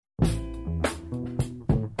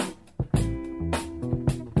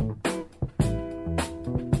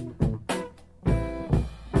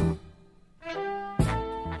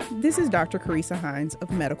This is Dr. Carissa Hines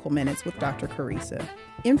of Medical Minutes with Dr. Carissa.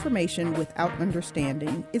 Information without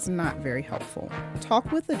understanding is not very helpful.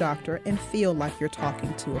 Talk with the doctor and feel like you're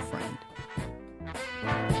talking to a friend.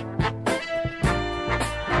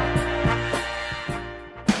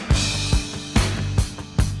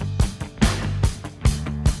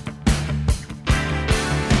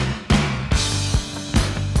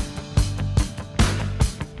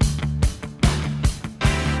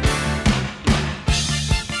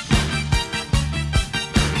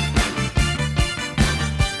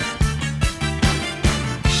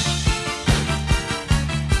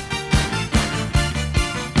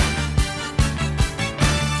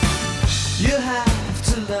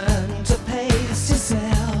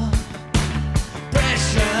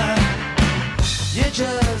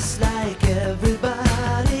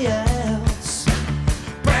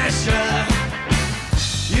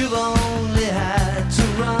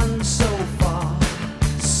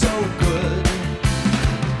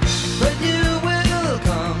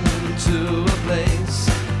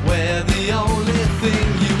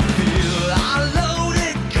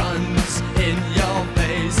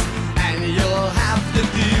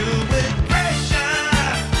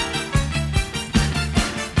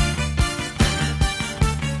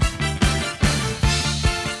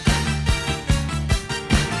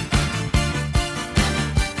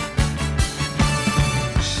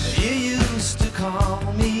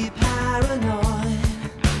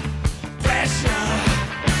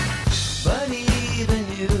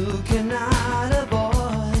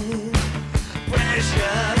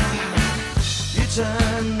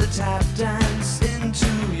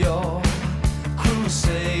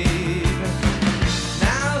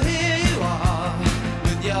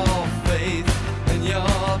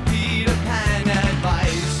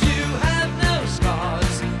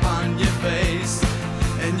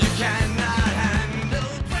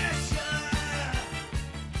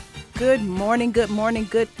 Good morning,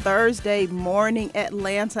 good Thursday morning,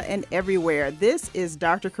 Atlanta and everywhere. This is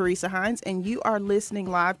Dr. Carissa Hines, and you are listening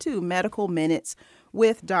live to Medical Minutes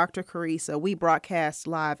with Dr. Carissa. We broadcast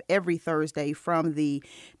live every Thursday from the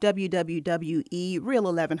WWWE Real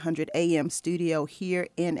 1100 AM studio here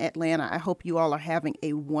in Atlanta. I hope you all are having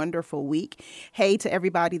a wonderful week. Hey to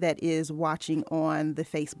everybody that is watching on the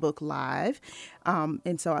Facebook Live.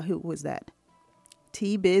 And so who was that?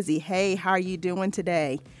 T Busy. Hey, how are you doing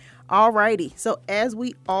today? Alrighty, so as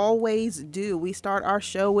we always do, we start our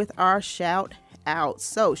show with our shout out.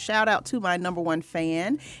 So shout out to my number one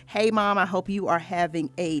fan. Hey Mom, I hope you are having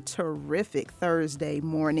a terrific Thursday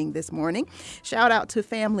morning this morning. Shout out to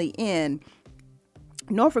family in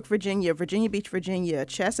Norfolk, Virginia, Virginia Beach, Virginia,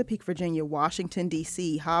 Chesapeake, Virginia, Washington,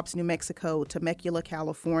 D.C., Hobbs, New Mexico, Temecula,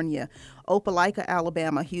 California, Opelika,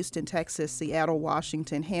 Alabama, Houston, Texas, Seattle,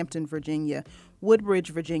 Washington, Hampton, Virginia, Woodbridge,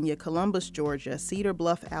 Virginia, Columbus, Georgia, Cedar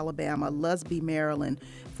Bluff, Alabama, Lusby, Maryland,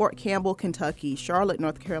 Fort Campbell, Kentucky, Charlotte,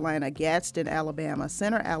 North Carolina, Gadsden, Alabama,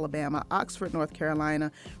 Center, Alabama, Oxford, North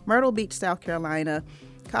Carolina, Myrtle Beach, South Carolina,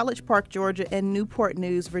 College Park, Georgia, and Newport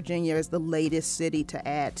News, Virginia is the latest city to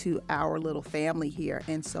add to our little family here.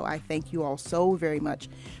 And so I thank you all so very much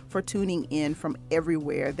for tuning in from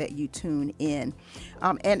everywhere that you tune in.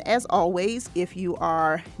 And as always, if you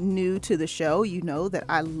are new to the show, you know that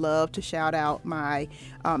I love to shout out my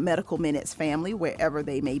Medical Minutes family wherever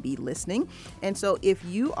they may be listening. And so if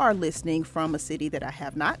you are listening from a city that I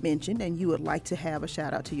have not mentioned and you would like to have a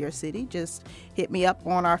shout out to your city, just hit me up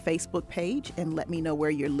on our Facebook page and let me know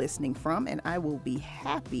where you're listening from, and I will be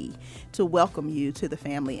happy to welcome you to the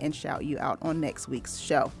family and shout you out on next week's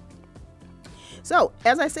show. So,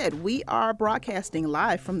 as I said, we are broadcasting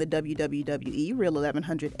live from the WWWE Real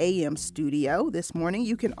 1100 AM studio this morning.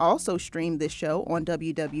 You can also stream this show on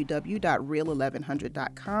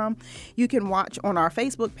www.real1100.com. You can watch on our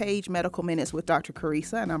Facebook page, Medical Minutes with Dr.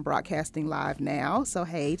 Carissa, and I'm broadcasting live now. So,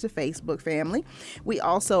 hey to Facebook family. We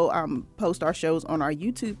also post our shows on our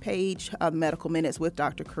YouTube page, Medical Minutes with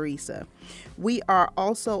Dr. Carissa. We are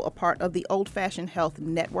also a part of the Old Fashioned Health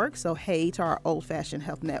Network. So, hey to our Old Fashioned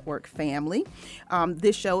Health Network family.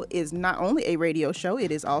 This show is not only a radio show, it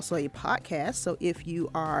is also a podcast. So if you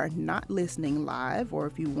are not listening live or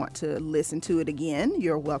if you want to listen to it again,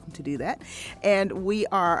 you're welcome to do that. And we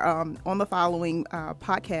are on the following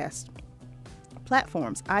podcast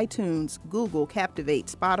platforms: iTunes, Google, Captivate,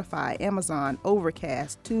 Spotify, Amazon,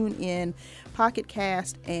 Overcast, TuneIn, Pocket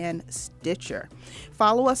Cast, and Stitcher.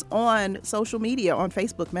 Follow us on social media on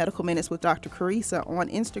Facebook, Medical Minutes with Dr. Carissa, on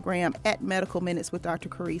Instagram at Medical Minutes with Dr.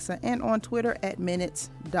 Carissa, and on Twitter at Minutes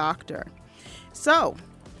Doctor. So,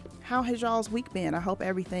 how has y'all's week been? I hope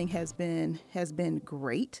everything has been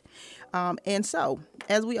great. And so,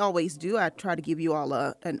 as we always do, I try to give you all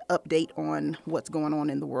an update on what's going on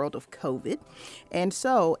in the world of COVID. And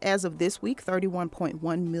so, as of this week,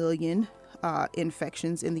 31.1 million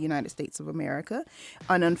infections in the United States of America,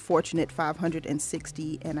 an unfortunate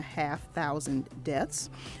 560,500 deaths.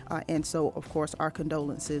 And so, of course, our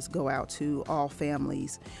condolences go out to all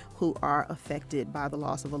families who are affected by the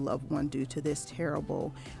loss of a loved one due to this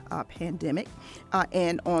terrible pandemic.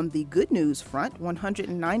 And on the good news front,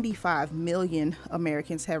 195 million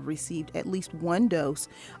Americans have received at least one dose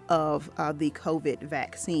of the COVID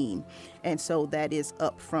vaccine. And so that is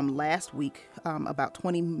up from last week. About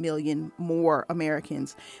 20 million more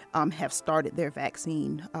Americans have started their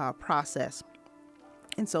vaccine process.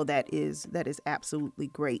 And so that is absolutely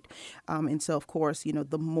great. And so, of course,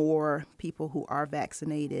 the more people who are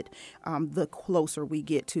vaccinated, the closer we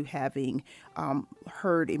get to having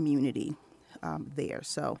herd immunity there.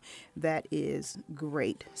 So that is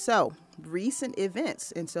great. So recent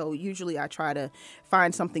events. And so usually I try to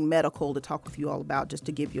find something medical to talk with you all about, just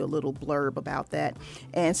to give you a little blurb about that.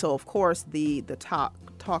 And so, of course, the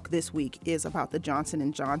talk this week is about the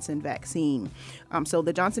Johnson & Johnson vaccine. So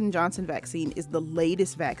the Johnson & Johnson vaccine is the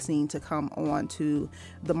latest vaccine to come onto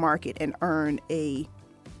the market and earn a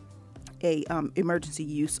emergency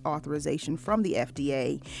use authorization from the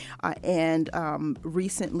FDA. And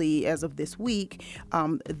recently, as of this week,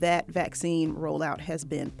 that vaccine rollout has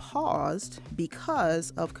been paused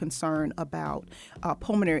because of concern about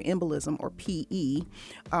pulmonary embolism, or PE,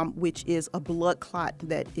 which is a blood clot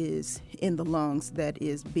that is in the lungs that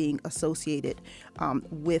is being associated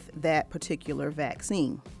with that particular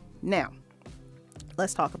vaccine. Now,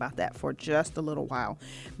 let's talk about that for just a little while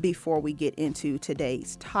before we get into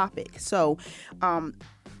today's topic. So,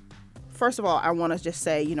 first of all, I want to just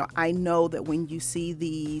say, I know that when you see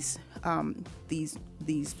these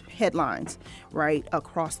headlines, right,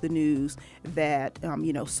 across the news, that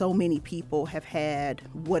so many people have had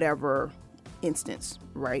whatever instance,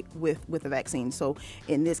 right, with the vaccine. So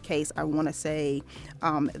in this case, I want to say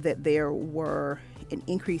that there were an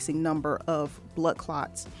increasing number of blood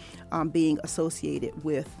clots being associated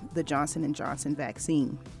with the Johnson & Johnson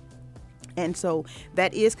vaccine. And so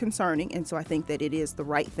that is concerning. And so I think that it is the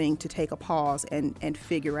right thing to take a pause and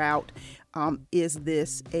figure out, is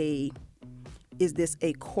this a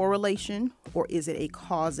correlation or is it a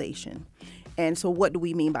causation? And so what do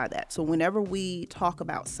we mean by that? So whenever we talk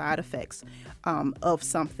about side effects of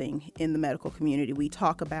something in the medical community, we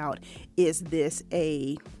talk about, is this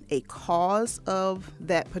a cause of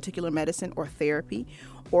that particular medicine or therapy,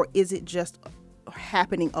 or is it just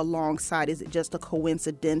happening alongside? Is it just a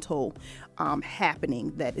coincidental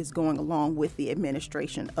happening that is going along with the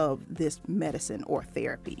administration of this medicine or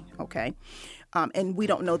therapy? Okay. And we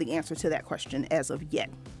don't know the answer to that question as of yet.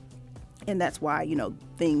 And that's why,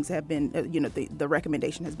 things have been, the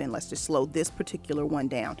recommendation has been, let's just slow this particular one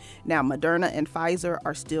down. Now, Moderna and Pfizer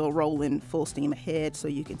are still rolling full steam ahead, so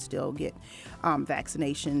you can still get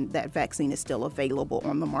vaccination. That vaccine is still available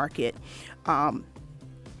on the market.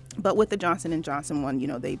 But with the Johnson & Johnson one,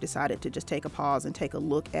 they've decided to just take a pause and take a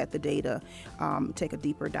look at the data, take a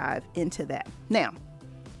deeper dive into that. Now,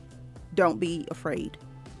 don't be afraid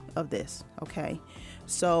of this, okay?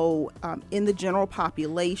 So in the general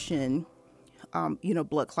population,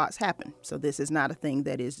 blood clots happen. So this is not a thing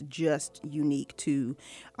that is just unique to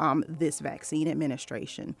this vaccine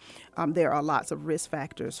administration. There are lots of risk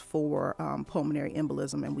factors for pulmonary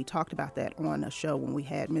embolism, and we talked about that on a show when we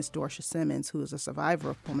had Miss Dorcia Simmons, who is a survivor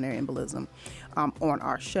of pulmonary embolism, on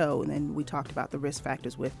our show, and then we talked about the risk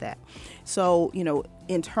factors with that. So,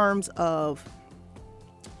 in terms of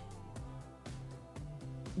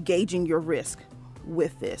gauging your risk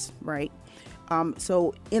with this, right?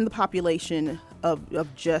 So in the population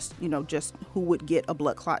of just who would get a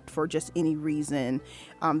blood clot for just any reason,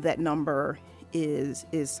 that number is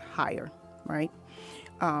higher, right?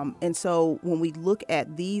 And so when we look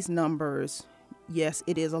at these numbers, yes,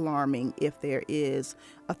 it is alarming if there is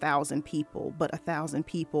 1,000 people, but 1,000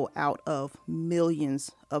 people out of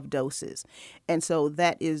millions of doses. And so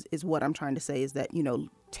that is what I'm trying to say, is that,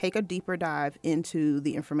 take a deeper dive into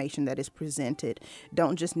the information that is presented.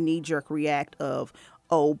 Don't just knee-jerk react of,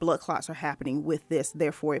 oh, blood clots are happening with this,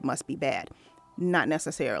 therefore it must be bad. Not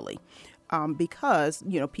necessarily. Because,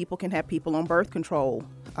 people can have people on birth control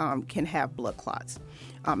can have blood clots,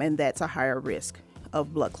 and that's a higher risk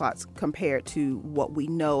of blood clots compared to what we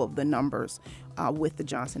know of the numbers with the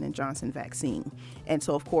Johnson & Johnson vaccine. And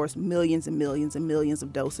so, of course, millions and millions and millions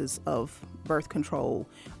of doses of birth control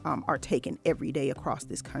are taken every day across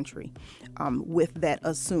this country with that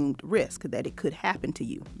assumed risk that it could happen to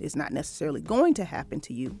you. It's not necessarily going to happen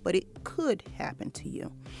to you, but it could happen to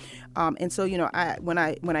you. And so, when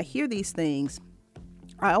I hear these things,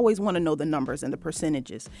 I always want to know the numbers and the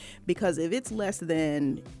percentages, because if it's less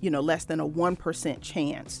than a 1%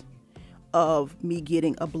 chance of me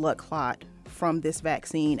getting a blood clot from this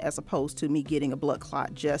vaccine, as opposed to me getting a blood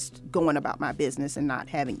clot just going about my business and not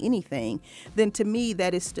having anything, then to me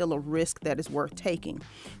that is still a risk that is worth taking.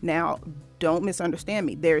 Now, don't misunderstand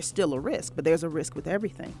me. There is still a risk, but there's a risk with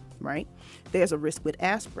everything, right? There's a risk with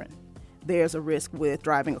aspirin. There's a risk with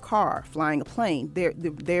driving a car, flying a plane.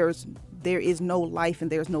 There is no life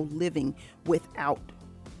and there's no living without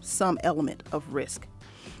some element of risk.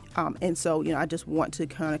 And so, I just want to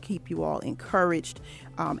kind of keep you all encouraged,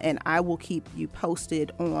 and I will keep you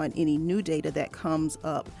posted on any new data that comes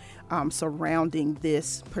up surrounding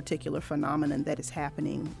this particular phenomenon that is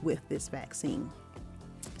happening with this vaccine.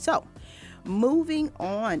 So, moving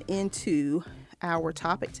on into our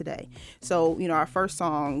topic today. So, our first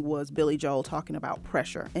song was Billy Joel talking about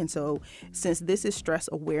pressure. And so since this is Stress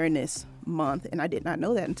Awareness Month, and I did not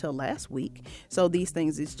know that until last week, so these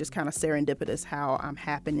things is just kind of serendipitous how I'm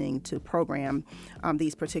happening to program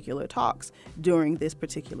these particular talks during this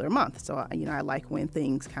particular month. So, I like when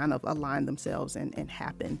things kind of align themselves and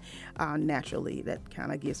happen naturally. That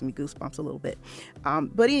kind of gives me goosebumps a little bit.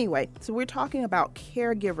 But anyway, so we're talking about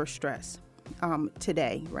caregiver stress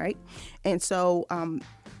today, right? And so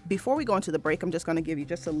before we go into the break, I'm just going to give you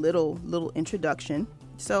just a little introduction.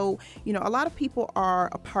 So, a lot of people are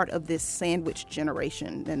a part of this sandwich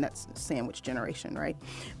generation, and that's sandwich generation, right?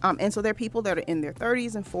 And so there are people that are in their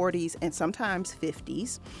 30s and 40s and sometimes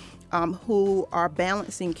 50s who are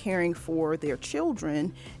balancing caring for their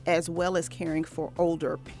children as well as caring for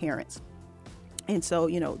older parents. And so,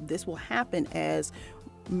 this will happen as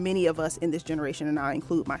many of us in this generation, and I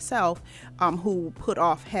include myself, who put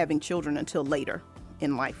off having children until later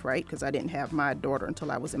in life, right? Because I didn't have my daughter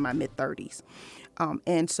until I was in my mid-30s.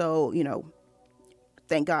 And so,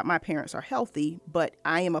 thank God my parents are healthy, but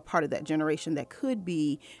I am a part of that generation that could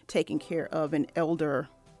be taking care of an elder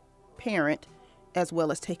parent as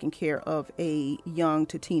well as taking care of a young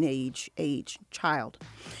to teenage age child.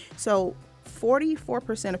 So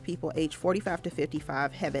 44% of people aged 45 to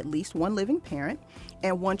 55 have at least one living parent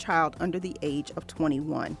and one child under the age of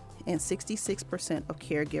 21. And 66% of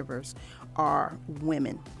caregivers are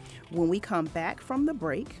women. When we come back from the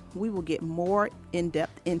break, we will get more in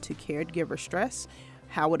depth into caregiver stress,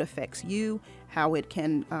 how it affects you, how it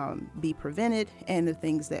can be prevented, and the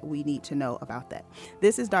things that we need to know about that.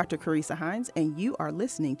 This is Dr. Carissa Hines, and you are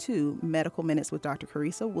listening to Medical Minutes with Dr.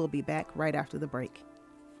 Carissa. We'll be back right after the break.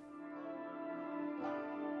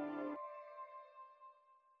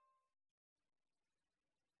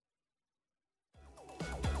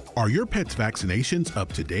 Are your pet's vaccinations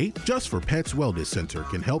up to date? Just for Pets Wellness Center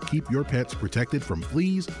can help keep your pets protected from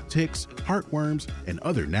fleas, ticks, heartworms, and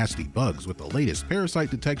other nasty bugs with the latest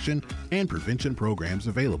parasite detection and prevention programs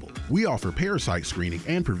available. We offer parasite screening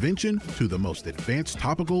and prevention to the most advanced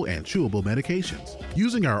topical and chewable medications.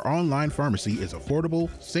 Using our online pharmacy is affordable,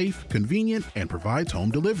 safe, convenient, and provides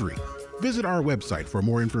home delivery. Visit our website for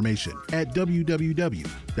more information at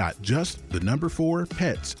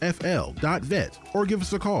www.just4petsfl.vet or give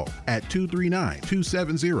us a call at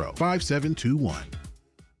 239-270-5721.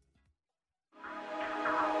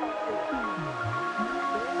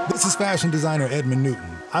 This is fashion designer Edmund Newton.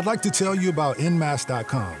 I'd like to tell you about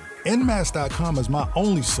nmask.com. nmask.com is my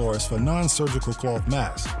only source for non-surgical cloth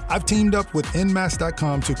masks. I've teamed up with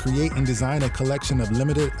nmask.com to create and design a collection of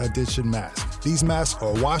limited edition masks. These masks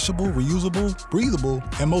are washable, reusable, breathable,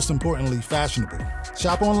 and most importantly, fashionable.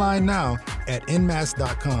 Shop online now at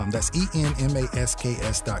nmask.com. That's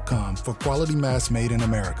ENMASKS.com for quality masks made in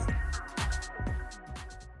America.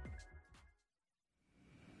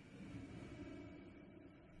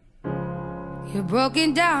 You're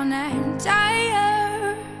broken down and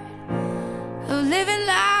tired of living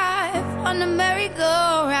life on the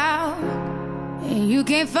merry-go-round, and you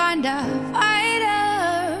can't find a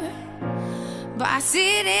fighter, but I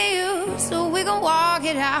see it in you, so we gon' walk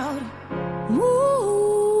it out. Move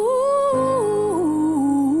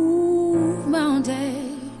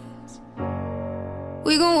mountains,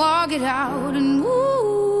 we gon' walk it out and move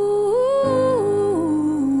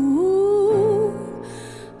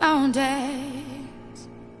mountains.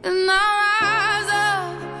 And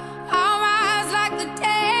I'll rise like the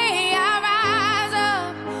day. I'll rise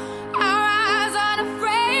up, I'll rise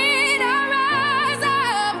unafraid. I'll rise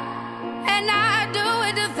up, and I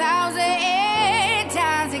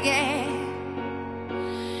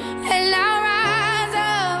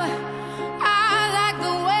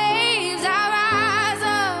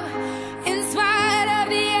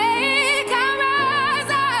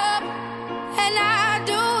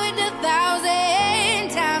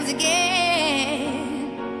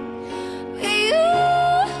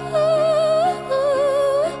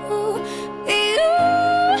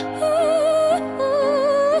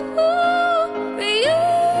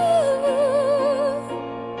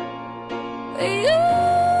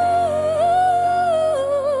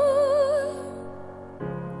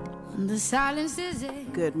silence is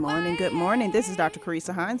it? Good morning. Good morning. This is Dr.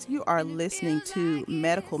 Carissa Hines. You are listening to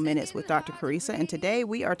Medical Minutes with Dr. Carissa, and today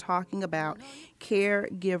we are talking about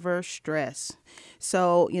caregiver stress.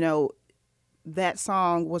 So, that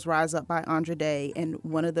song was Rise Up by Andra Day, and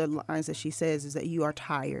one of the lines that she says is that you are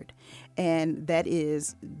tired. And that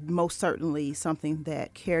is most certainly something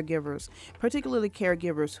that caregivers, particularly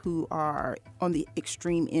caregivers who are on the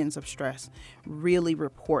extreme ends of stress, really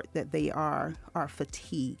report that they are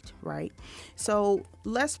fatigued, right? So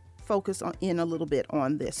let's focus in a little bit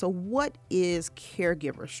on this. So what is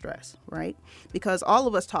caregiver stress, right? Because all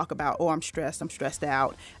of us talk about, I'm stressed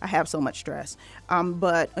out, I have so much stress.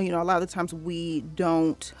 But a lot of the times we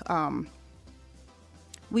don't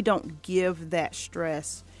give that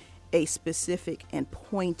stress a specific and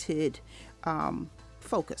pointed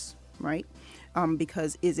focus, right?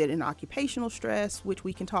 Because is it an occupational stress, which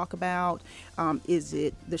we can talk about? Is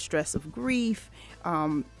it the stress of grief?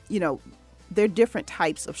 There are different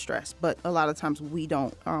types of stress, but a lot of times we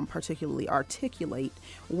don't particularly articulate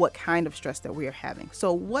what kind of stress that we are having.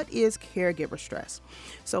 So what is caregiver stress?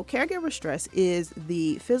 So caregiver stress is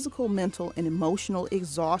the physical, mental, and emotional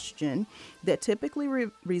exhaustion that typically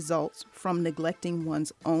results from neglecting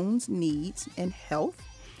one's own needs and health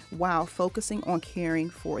while focusing on caring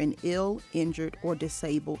for an ill, injured, or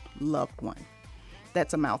disabled loved one.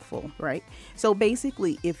 That's a mouthful, right? So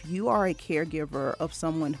basically, if you are a caregiver of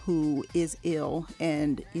someone who is ill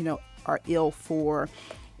and, are ill for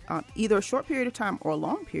either a short period of time or a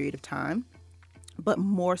long period of time, but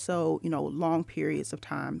more so, long periods of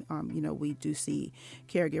time, we do see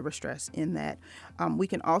caregiver stress in that. We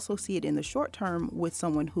can also see it in the short term with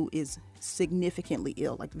someone who is significantly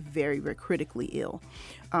ill, like very, very critically ill.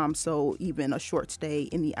 So even a short stay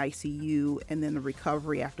in the ICU and then the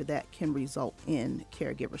recovery after that can result in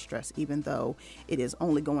caregiver stress, even though it is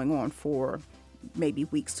only going on for maybe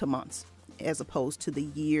weeks to months, as opposed to the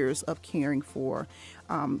years of caring for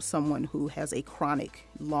someone who has a chronic,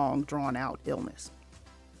 long, drawn-out illness.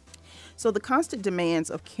 So the constant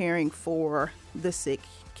demands of caring for the sick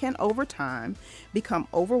can, over time, become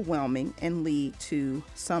overwhelming and lead to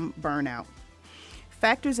some burnout.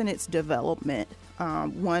 Factors in its development,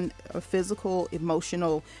 physical,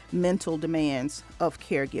 emotional, mental demands of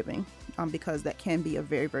caregiving, because that can be a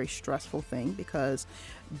very, very stressful thing, because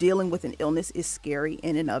dealing with an illness is scary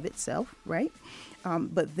in and of itself, right?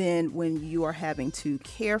 But then when you are having to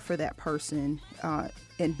care for that person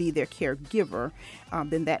and be their caregiver,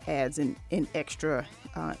 then that adds an extra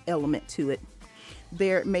element to it.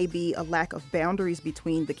 There may be a lack of boundaries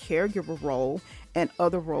between the caregiver role and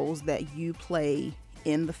other roles that you play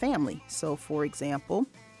in the family. So, for example,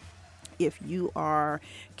 if you are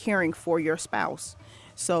caring for your spouse,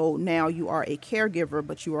 so now you are a caregiver,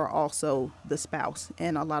 but you are also the spouse.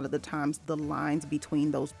 And a lot of the times the lines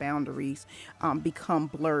between those boundaries become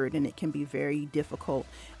blurred, and it can be very difficult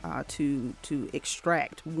to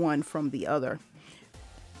extract one from the other.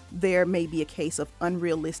 There may be a case of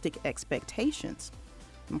unrealistic expectations.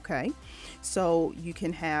 Okay, so you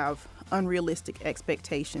can have unrealistic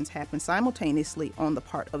expectations happen simultaneously on the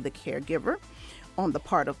part of the caregiver, on the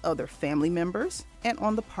part of other family members, and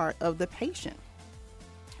on the part of the patient.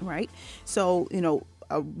 Right. So,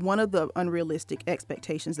 one of the unrealistic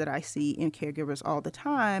expectations that I see in caregivers all the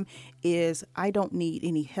time is I don't need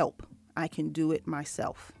any help. I can do it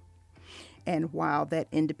myself. And while that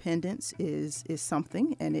independence is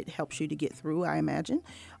something, and it helps you to get through, I imagine,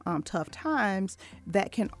 tough times,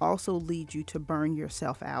 that can also lead you to burn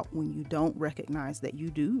yourself out when you don't recognize that you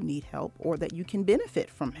do need help or that you can benefit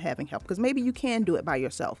from having help. Because maybe you can do it by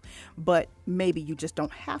yourself, but maybe you just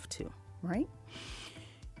don't have to, right?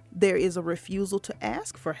 There is a refusal to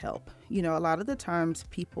ask for help. A lot of the times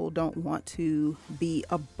people don't want to be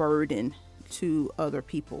a burden to other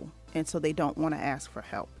people, and so they don't want to ask for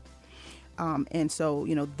help. And so,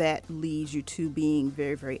 that leads you to being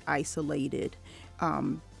very, very isolated.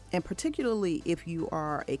 And particularly if you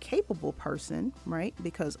are a capable person, right?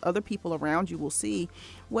 Because other people around you will see,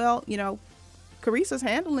 well, Carissa's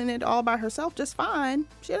handling it all by herself just fine.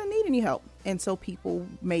 She doesn't need any help. And so people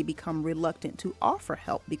may become reluctant to offer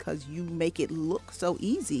help because you make it look so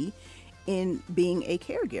easy in being a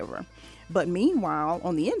caregiver. But meanwhile,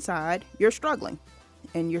 on the inside, you're struggling.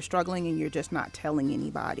 And you're just not telling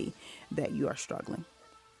anybody that you are struggling.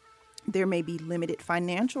 There may be limited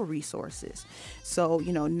financial resources. So,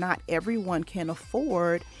 not everyone can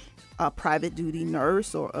afford a private duty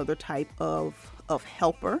nurse or other type of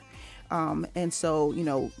helper. And so,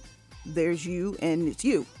 there's you and it's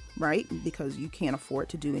you, right? Because you can't afford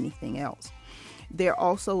to do anything else. There are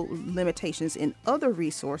also limitations in other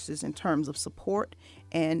resources in terms of support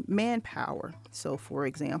and manpower. So, for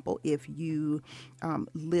example, if you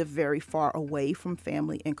live very far away from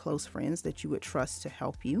family and close friends that you would trust to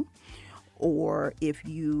help you, or if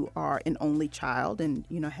you are an only child and,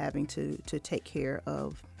 having to take care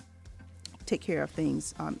of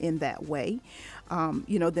things in that way,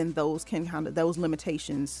 then those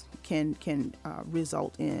limitations can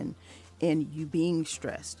result in you being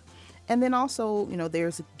stressed. And then also,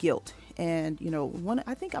 there's guilt. And,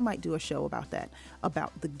 I think I might do a show about that,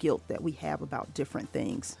 about the guilt that we have about different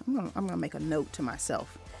things. I'm gonna make a note to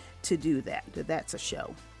myself to do that. That's a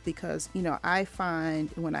show. Because, I find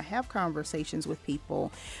when I have conversations with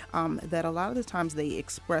people that a lot of the times they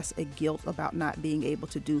express a guilt about not being able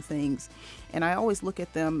to do things. And I always look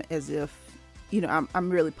at them as if, I'm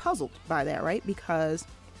really puzzled by that, right? Because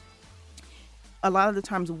a lot of the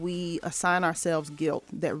times we assign ourselves guilt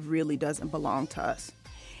that really doesn't belong to us.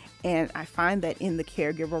 And I find that in the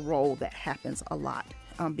caregiver role that happens a lot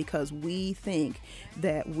because we think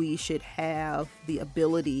that we should have the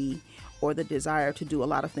ability or the desire to do a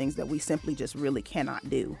lot of things that we simply just really cannot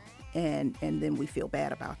do. And then we feel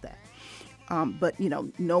bad about that. But,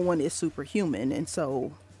 no one is superhuman. And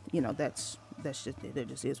so, that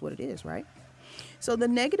just is what it is, right? So the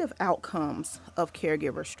negative outcomes of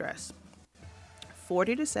caregiver stress.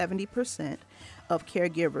 40 to 70% of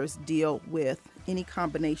caregivers deal with any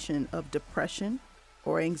combination of depression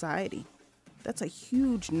or anxiety. That's a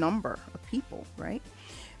huge number of people, right?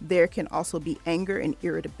 There can also be anger and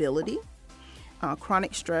irritability,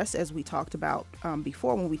 chronic stress, as we talked about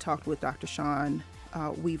before when we talked with Dr. Sean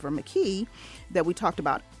Weaver McKee, that we talked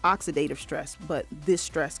about oxidative stress. But this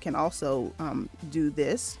stress can also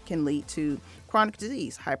can lead to chronic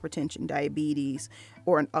disease, hypertension, diabetes,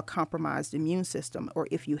 or a compromised immune system. Or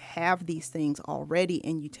if you have these things already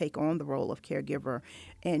and you take on the role of caregiver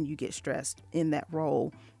and you get stressed in that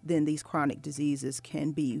role, then these chronic diseases can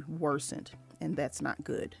be worsened, and that's not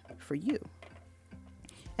good for you.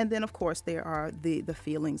 And then, of course, there are the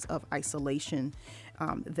feelings of isolation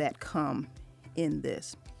that come in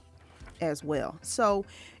this as well. So,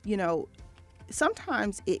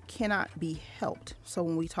 sometimes it cannot be helped. So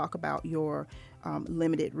when we talk about your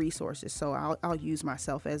limited resources, so I'll use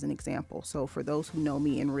myself as an example. So for those who know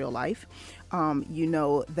me in real life,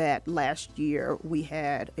 that last year we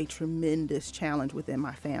had a tremendous challenge within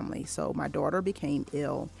my family. So my daughter became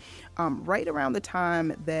ill right around the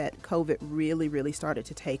time that COVID really, really started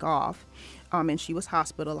to take off. And she was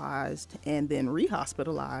hospitalized and then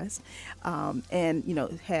rehospitalized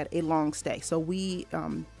and, had a long stay. So we,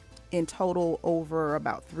 in total, over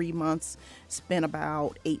about 3 months, spent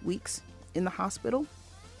about 8 weeks in the hospital.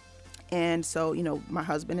 And so, my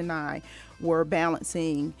husband and I were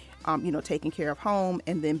balancing, taking care of home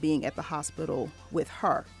and then being at the hospital with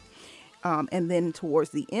her. And then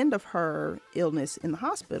towards the end of her illness in the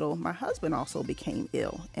hospital, my husband also became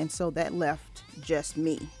ill. And so that left just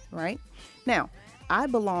me, right? Now, I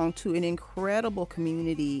belong to an incredible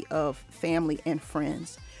community of family and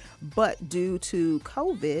friends, but due to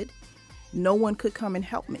COVID, no one could come and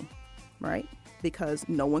help me, right? Because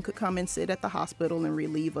no one could come and sit at the hospital and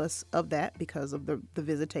relieve us of that because of the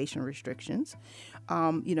visitation restrictions.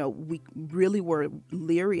 We really were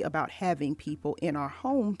leery about having people in our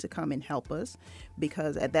home to come and help us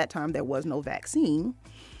because at that time there was no vaccine.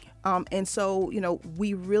 And so,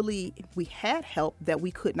 we had help that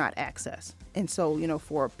we could not access. And so,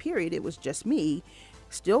 for a period, it was just me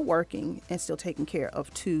still working and still taking care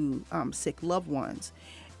of 2 sick loved ones.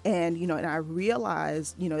 And, and I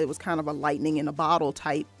realized, it was kind of a lightning in a bottle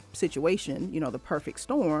type situation, the perfect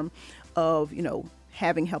storm of,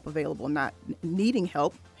 having help available, not needing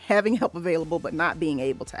help, having help available, but not being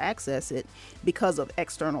able to access it because of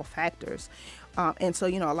external factors. And so,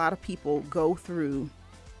 a lot of people go through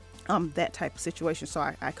that type of situation. So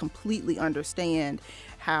I completely understand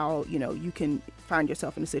how, you can find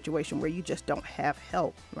yourself in a situation where you just don't have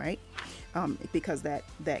help, right? Because that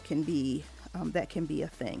can be a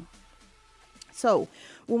thing. So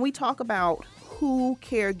when we talk about who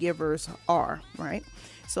caregivers are, right?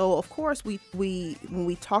 So of course when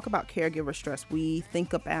we talk about caregiver stress, we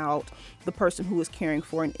think about the person who is caring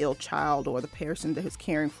for an ill child or the person that is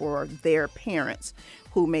caring for their parents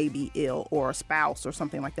who may be ill or a spouse or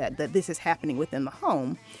something like that this is happening within the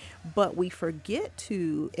home. But we forget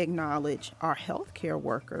to acknowledge our healthcare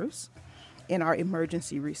workers and our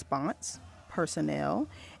emergency response personnel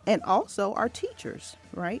and also our teachers,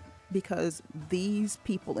 right? Because these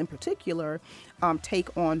people in particular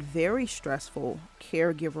take on very stressful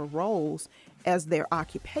caregiver roles as their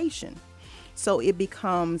occupation. So it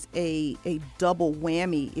becomes a double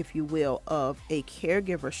whammy, if you will, of a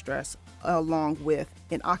caregiver stress along with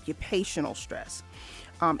an occupational stress.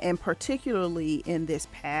 And particularly in this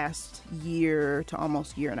past year to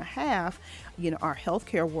almost year and a half, our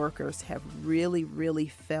healthcare workers have really, really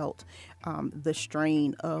felt the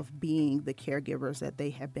strain of being the caregivers that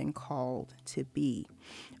they have been called to be,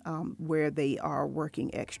 where they are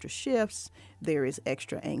working extra shifts. There is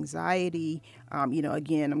extra anxiety.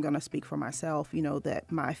 Again, I'm going to speak for myself, that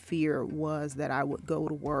my fear was that I would go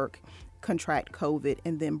to work, contract COVID,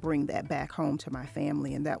 and then bring that back home to my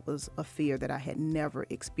family. And that was a fear that I had never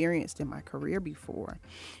experienced in my career before.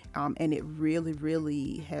 And it really,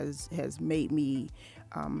 really has made me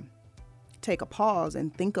take a pause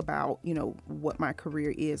and think about, what my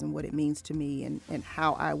career is and what it means to me and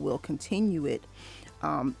how I will continue it,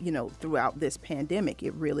 throughout this pandemic.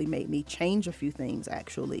 It really made me change a few things,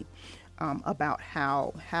 actually, about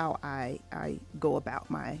how I go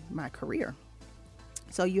about my career.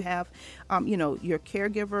 So you have, your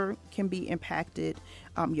caregiver can be impacted,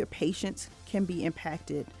 your patients can be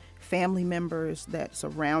impacted, family members that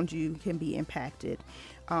surround you can be impacted.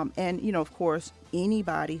 And, of course,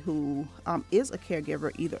 anybody who is a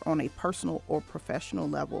caregiver, either on a personal or professional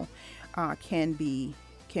level, can be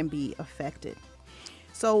affected.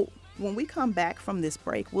 So when we come back from this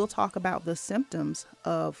break, we'll talk about the symptoms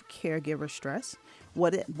of caregiver stress,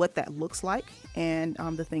 what that looks like, and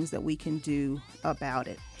the things that we can do about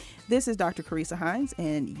it. This is Dr. Carissa Hines,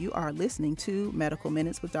 and you are listening to Medical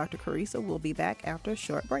Minutes with Dr. Carissa. We'll be back after a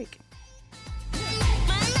short break.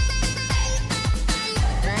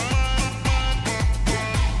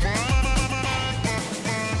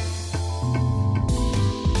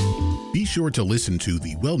 Be sure to listen to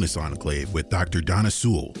The Wellness Enclave with Dr. Donna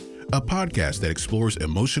Sewell, a podcast that explores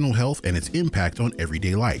emotional health and its impact on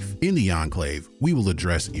everyday life. In The Enclave, we will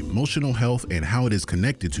address emotional health and how it is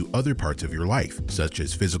connected to other parts of your life, such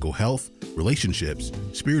as physical health, relationships,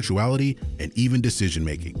 spirituality, and even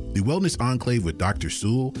decision-making. The Wellness Enclave with Dr.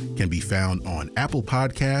 Sewell can be found on Apple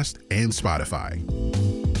Podcast and Spotify.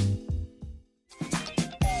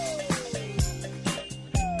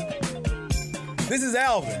 This is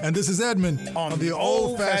Alvin. And this is Edmund on the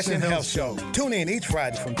Old Fashioned Health Show. Tune in each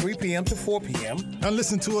Friday from 3 p.m. to 4 p.m. And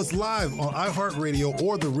listen to us live on iHeartRadio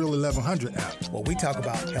or the Real 1100 app. Where we talk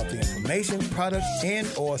about healthy information, products, and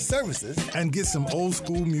or services. And get some old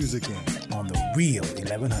school music in. On the Real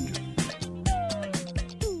 1100.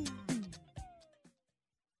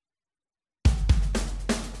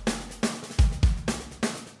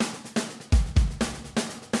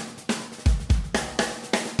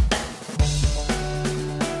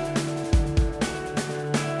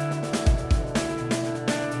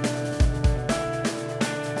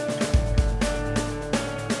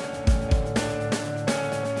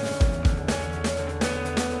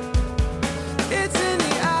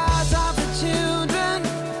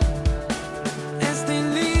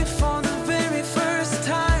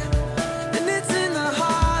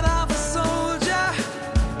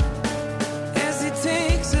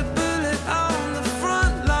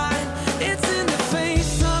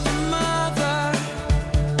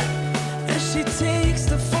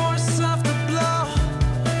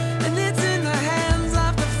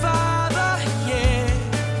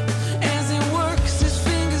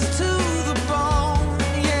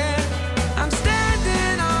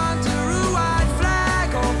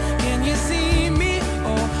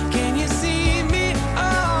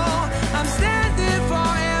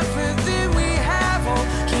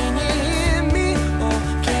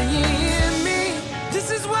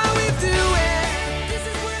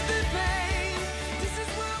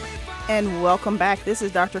 And welcome back. This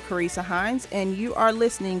is Dr. Carissa Hines, and you are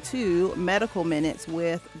listening to Medical Minutes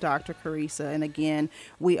with Dr. Carissa. And again,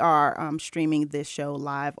 we are streaming this show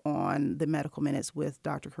live on the Medical Minutes with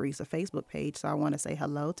Dr. Carissa Facebook page. So I want to say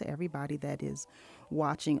hello to everybody that is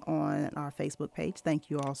watching on our Facebook page. Thank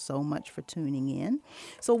you all so much for tuning in.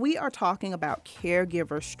 So we are talking about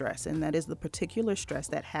caregiver stress, and that is the particular stress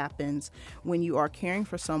that happens when you are caring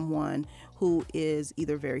for someone who is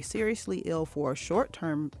either very seriously ill for a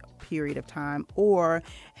short-term period of time or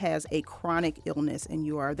has a chronic illness and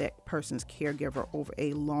you are that person's caregiver over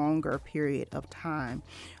a longer period of time.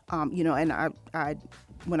 And I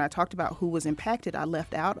when I talked about who was impacted, I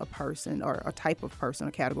left out a person or a type of person,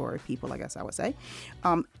 a category of people, I guess I would say,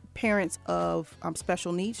 parents of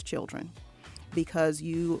special needs children, because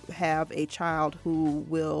you have a child who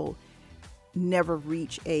will never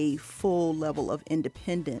reach a full level of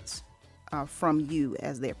independence from you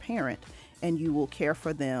as their parent, and you will care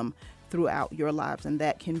for them throughout your lives. And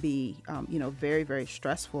that can be, very, very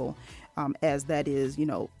stressful, as that is,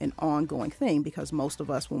 an ongoing thing, because most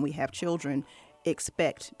of us, when we have children,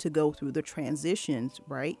 expect to go through the transitions,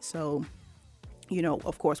 right? So,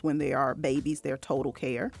 of course, when they are babies, they're total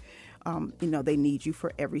care. They need you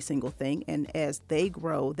for every single thing. And as they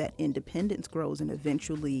grow, that independence grows, and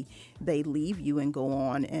eventually they leave you and go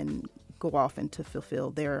on and go off and to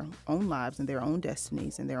fulfill their own lives and their own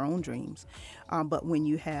destinies and their own dreams. But when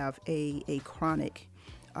you have a chronic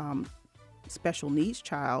special needs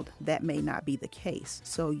child, that may not be the case.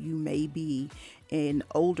 So you may be an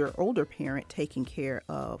older parent taking care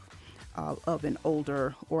of an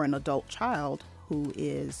older or an adult child who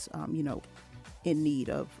is, in need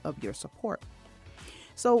of your support.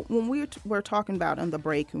 So when we're talking about on the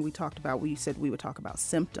break, and we said we would talk about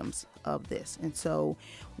symptoms of this. And so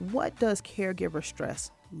what does caregiver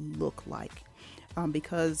stress look like?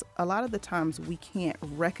 Because a lot of the times we can't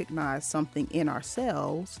recognize something in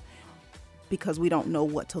ourselves because we don't know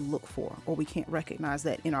what to look for, or we can't recognize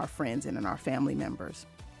that in our friends and in our family members.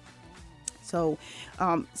 So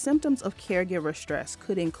symptoms of caregiver stress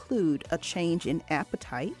could include a change in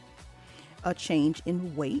appetite, a change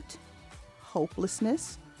in weight,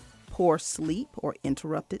 hopelessness, poor sleep or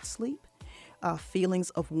interrupted sleep, feelings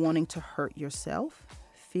of wanting to hurt yourself,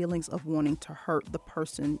 feelings of wanting to hurt the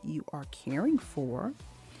person you are caring for,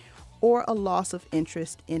 or a loss of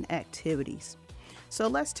interest in activities. So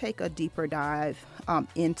let's take a deeper dive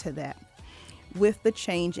into that. With the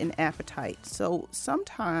change in appetite. So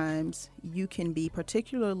sometimes you can be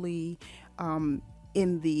particularly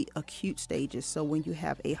in the acute stages. So when you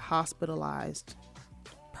have a hospitalized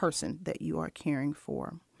person that you are caring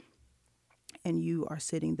for and you are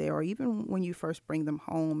sitting there, or even when you first bring them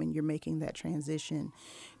home and you're making that transition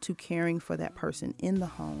to caring for that person in the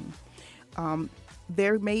home,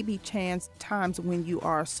 there may be times when you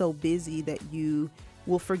are so busy that you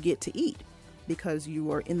will forget to eat, because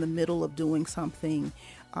you are in the middle of doing something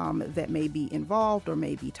that may be involved or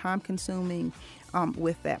may be time consuming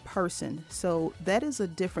with that person. So that is a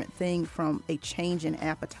different thing from a change in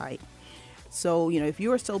appetite. So, if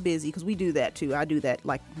you are so busy, because we do that too, I do that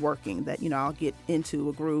like working, that, I'll get into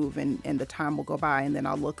a groove and the time will go by and then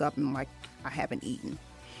I'll look up and I'm like, I haven't eaten.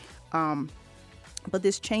 But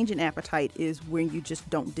this change in appetite is when you just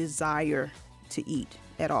don't desire to eat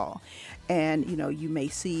at all. And, you may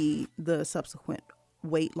see the subsequent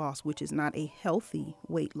weight loss, which is not a healthy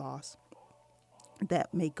weight loss,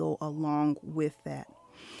 that may go along with that.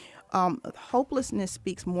 Hopelessness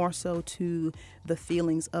speaks more so to the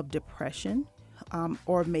feelings of depression,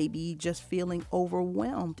 or maybe just feeling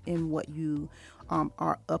overwhelmed in what you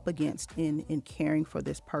are up against in caring for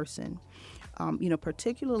this person.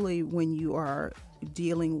 Particularly when you are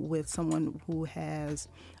dealing with someone who has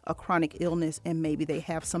a chronic illness and maybe they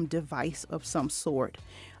have some device of some sort.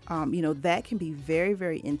 That can be very,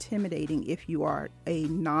 very intimidating if you are a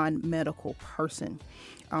non-medical person,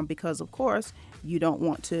 because of course you don't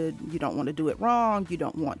want to do it wrong. You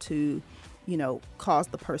don't want to, cause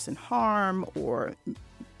the person harm or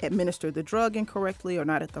administer the drug incorrectly or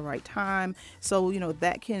not at the right time. So,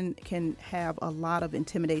 that can have a lot of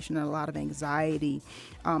intimidation and a lot of anxiety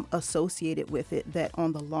associated with it, that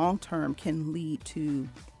on the long term can lead to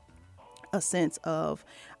a sense of,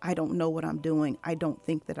 I don't know what I'm doing. I don't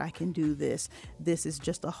think that I can do this. This is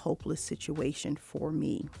just a hopeless situation for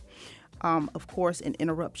me. Of course, an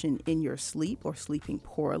interruption in your sleep or sleeping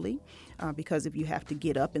poorly, because if you have to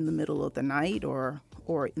get up in the middle of the night or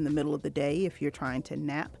in the middle of the day, if you're trying to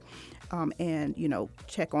nap, and,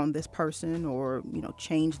 check on this person or,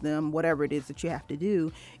 change them, whatever it is that you have to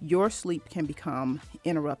do, your sleep can become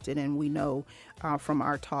interrupted. And we know from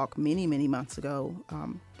our talk many, many months ago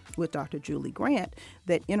with Dr. Julie Grant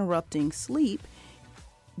that interrupting sleep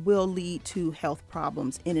will lead to health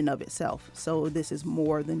problems in and of itself. So this is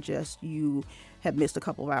more than just you have missed a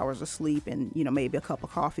couple of hours of sleep and, maybe a cup of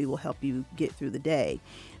coffee will help you get through the day.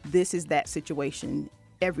 This is that situation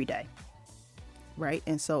every day, right?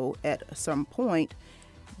 And so at some point,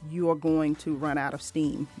 you're going to run out of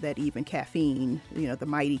steam that even caffeine, the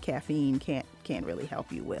mighty caffeine can't really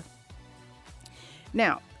help you with.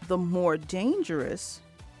 Now, the more dangerous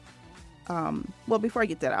before I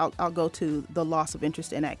get that, I'll go to the loss of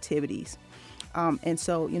interest in activities. And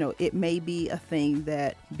so, it may be a thing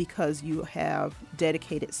that because you have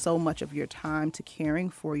dedicated so much of your time to caring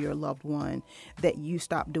for your loved one that you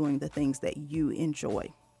stop doing the things that you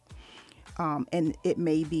enjoy. And it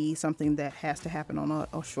may be something that has to happen on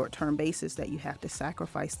a short-term basis, that you have to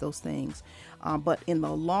sacrifice those things. But in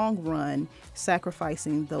the long run,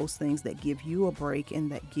 sacrificing those things that give you a break and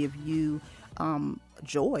that give you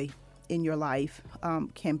joy in your life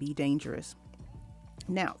can be dangerous.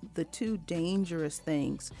 Now, the two dangerous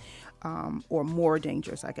things, or more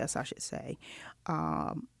dangerous, I guess I should say,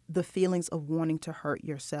 the feelings of wanting to hurt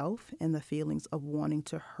yourself and the feelings of wanting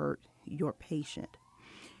to hurt your patient.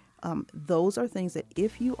 Those are things that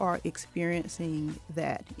if you are experiencing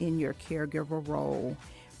that in your caregiver role,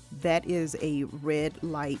 that is a red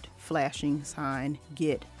light flashing sign.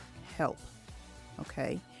 Get help,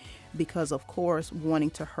 okay? Because, of course, wanting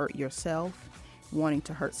to hurt yourself, wanting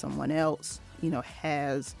to hurt someone else,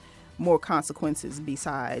 has more consequences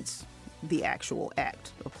besides the actual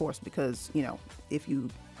act, of course, because, if you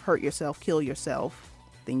hurt yourself, kill yourself,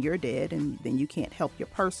 then you're dead and then you can't help your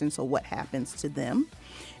person. So what happens to them?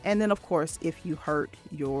 And then, of course, if you hurt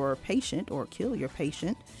your patient or kill your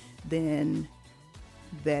patient, then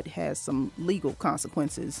that has some legal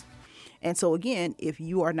consequences. And so again, if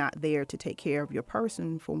you are not there to take care of your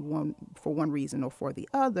person for one reason or for the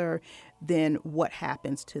other, then what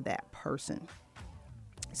happens to that person?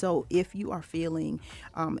 So if you are feeling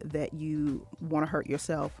that you want to hurt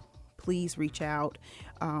yourself, please reach out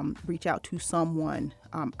to someone.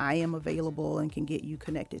 I am available and can get you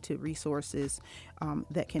connected to resources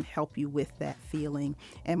that can help you with that feeling.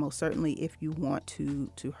 And most certainly, if you want to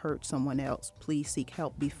hurt someone else, please seek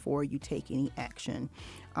help before you take any action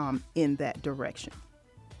in that direction.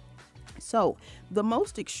 So the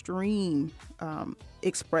most extreme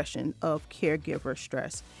expression of caregiver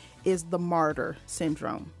stress is the martyr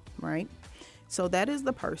syndrome, right? So that is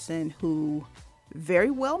the person who,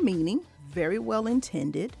 very well-meaning, very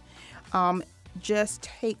well-intended, just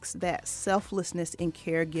takes that selflessness in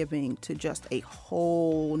caregiving to just a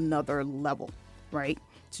whole nother level, right?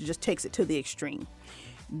 So just takes it to the extreme.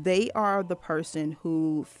 They are the person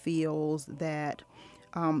who feels that,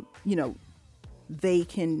 they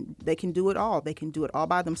can do it all. They can do it all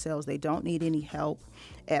by themselves. They don't need any help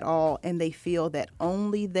at all. And they feel that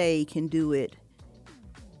only they can do it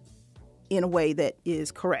in a way that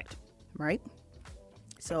is correct, right?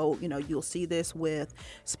 So, you'll see this with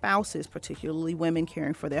spouses, particularly women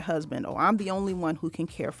caring for their husband. Oh, I'm the only one who can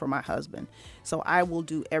care for my husband, so I will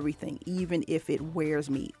do everything, even if it wears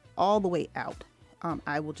me all the way out.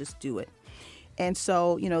 I will just do it. And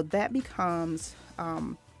so, that becomes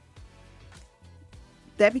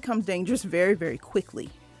dangerous very, very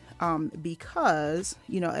quickly because,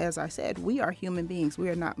 as I said, we are human beings. We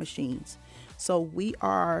are not machines. So we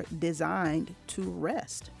are designed to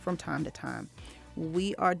rest from time to time.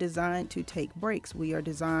 We are designed to take breaks. We are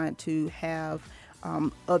designed to have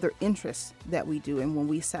other interests that we do. And when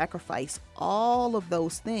we sacrifice all of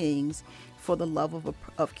those things for the love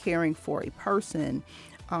of caring for a person,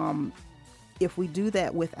 if we do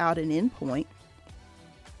that without an endpoint,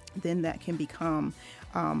 then that can become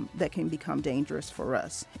dangerous for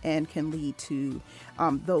us and can lead to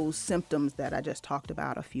those symptoms that I just talked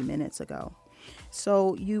about a few minutes ago.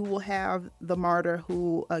 So you will have the martyr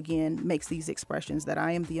who, again, makes these expressions that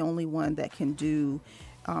I am the only one that can do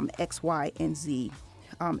X, Y, and Z.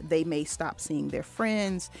 They may stop seeing their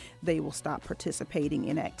friends. They will stop participating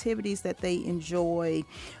in activities that they enjoy.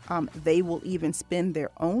 They will even spend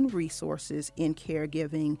their own resources in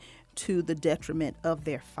caregiving to the detriment of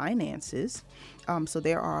their finances. So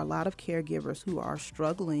there are a lot of caregivers who are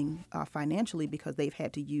struggling financially because they've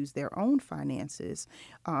had to use their own finances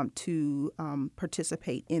to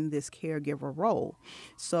participate in this caregiver role.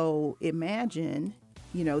 So imagine,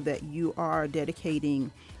 that you are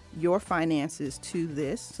dedicating your finances to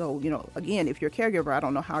this. So, again, if you're a caregiver, I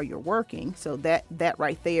don't know how you're working. So that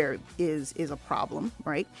right there is a problem,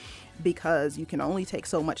 right? Because you can only take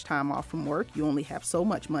so much time off from work. You only have so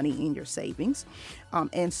much money in your savings.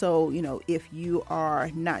 And so, if you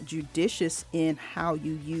are not judicious in how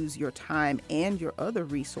you use your time and your other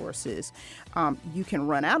resources, you can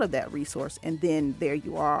run out of that resource. And then there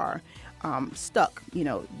you are stuck.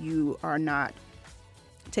 You are not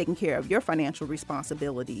taking care of your financial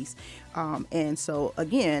responsibilities. And so,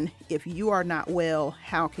 again, if you are not well,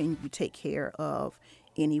 how can you take care of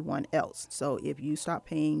anyone else? So if you stop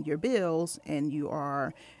paying your bills and you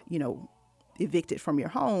are, evicted from your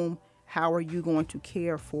home, how are you going to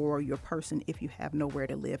care for your person if you have nowhere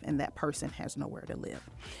to live and that person has nowhere to live,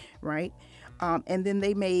 right? And then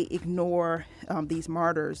they may ignore, these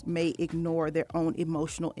martyrs may ignore their own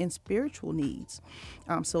emotional and spiritual needs.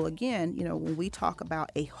 So again, when we talk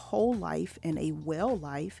about a whole life and a well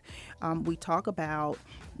life, we talk about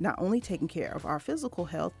not only taking care of our physical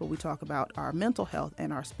health, but we talk about our mental health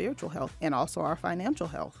and our spiritual health and also our financial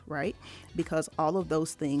health, right? Because all of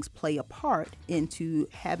those things play a part into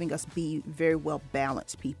having us be very well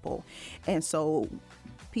balanced people. And so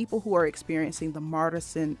people who are experiencing the martyr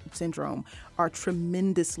syndrome are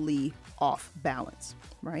tremendously off balance,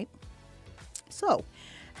 right? So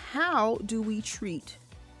how do we treat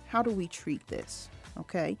this?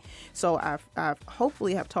 Okay, so I've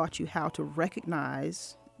hopefully have taught you how to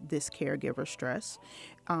recognize this caregiver stress,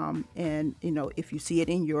 and if you see it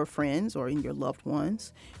in your friends or in your loved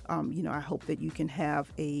ones, I hope that you can have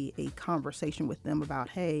a conversation with them about,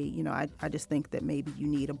 hey, I just think that maybe you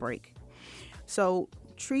need a break. So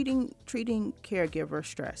treating caregiver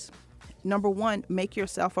stress. Number one, make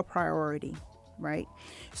yourself a priority. Right?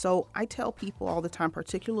 So I tell people all the time,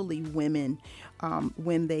 particularly women,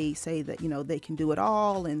 when they say that, they can do it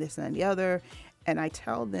all and this and the other. And I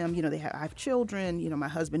tell them, I have children, my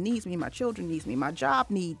husband needs me, my children needs me, my job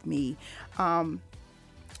needs me.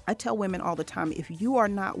 I tell women all the time, if you are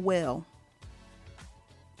not well,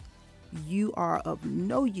 you are of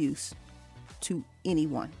no use to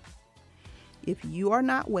anyone. If you are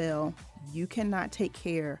not well, you cannot take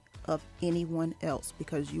care of anyone else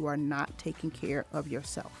because you are not taking care of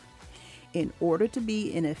yourself. In order to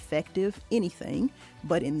be an effective anything,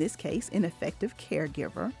 but in this case, an effective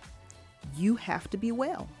caregiver, you have to be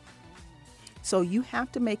well. So you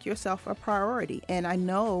have to make yourself a priority. And I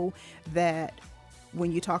know that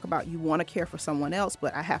when you talk about you want to care for someone else,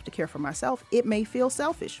 but I have to care for myself, it may feel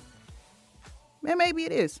selfish. And maybe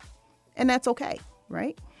it is. And that's okay,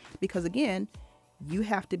 right? Because again, you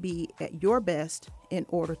have to be at your best in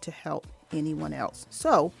order to help anyone else.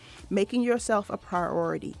 So making yourself a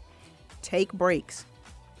priority, take breaks,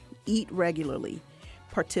 eat regularly,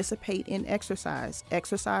 participate in exercise.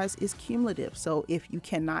 Exercise is cumulative. So if you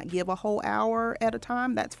cannot give a whole hour at a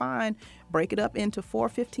time, that's fine. Break it up into 4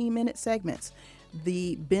 15-minute segments.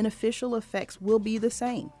 The beneficial effects will be the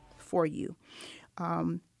same for you.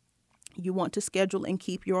 You want to schedule and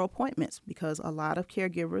keep your appointments because a lot of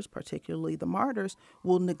caregivers, particularly the martyrs,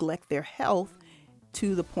 will neglect their health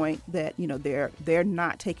to the point that, they're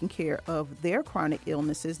not taking care of their chronic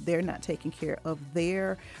illnesses. They're not taking care of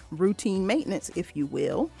their routine maintenance, if you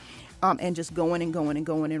will, and just going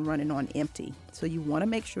and running on empty. So you want to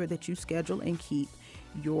make sure that you schedule and keep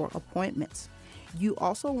your appointments. You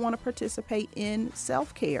also want to participate in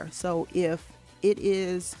self-care. So if it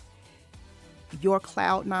is your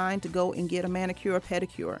cloud nine to go and get a manicure or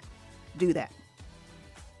pedicure, do that.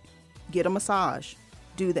 Get a massage,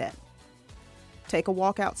 do that. Take a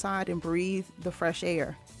walk outside and breathe the fresh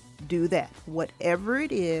air, do that. Whatever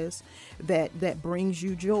it is that brings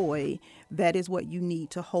you joy, that is what you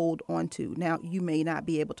need to hold on to. Now, you may not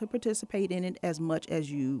be able to participate in it as much as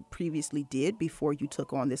you previously did before you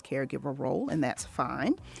took on this caregiver role, and that's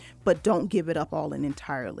fine, but don't give it up all and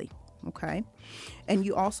entirely. Okay. And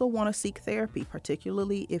you also want to seek therapy,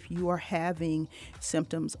 particularly if you are having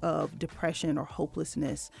symptoms of depression or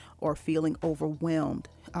hopelessness or feeling overwhelmed.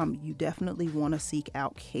 You definitely want to seek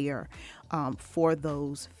out care for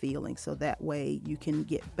those feelings. So that way you can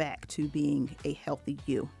get back to being a healthy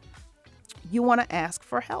you. You want to ask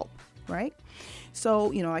for help, right? So,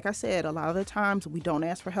 like I said, a lot of the times we don't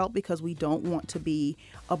ask for help because we don't want to be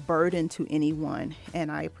a burden to anyone.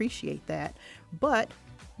 And I appreciate that. But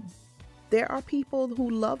there are people who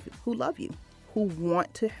love you, who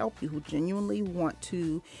want to help you, who genuinely want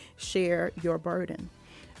to share your burden.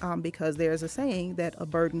 Because there's a saying that a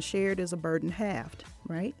burden shared is a burden halved,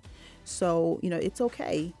 right? So, it's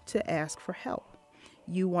okay to ask for help.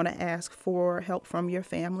 You want to ask for help from your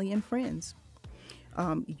family and friends.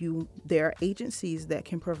 There are agencies that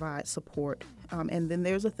can provide support. And then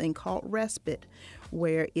there's a thing called respite,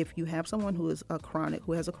 where if you have someone who has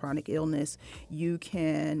a chronic illness, you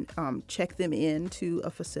can check them into a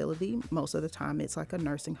facility. Most of the time it's like a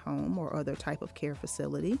nursing home or other type of care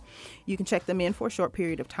facility. You can check them in for a short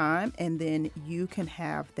period of time, and then you can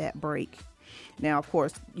have that break. Now, of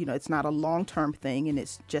course, it's not a long-term thing and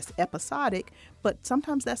it's just episodic, but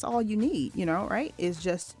sometimes that's all you need, right? Is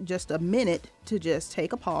just a minute to just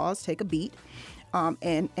take a pause, take a beat,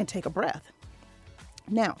 and take a breath.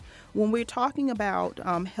 Now, when we're talking about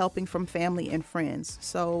helping from family and friends,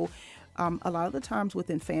 so a lot of the times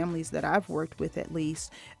within families that I've worked with, at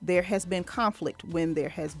least, there has been conflict when there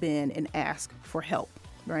has been an ask for help.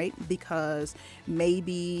 Right? Because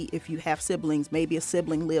maybe if you have siblings, maybe a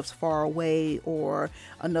sibling lives far away, or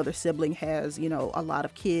another sibling has, a lot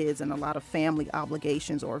of kids and a lot of family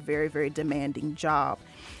obligations, or a very, very demanding job.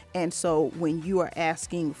 And so when you are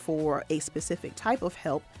asking for a specific type of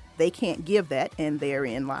help, they can't give that, and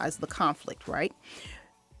therein lies the conflict, right?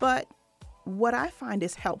 But what I find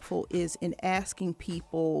is helpful is in asking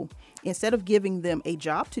people, instead of giving them a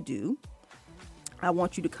job to do, I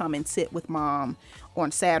want you to come and sit with mom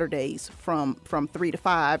on Saturdays from 3 to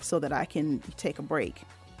 5 so that I can take a break.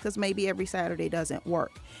 because maybe every Saturday doesn't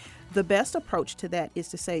work. The best approach to that is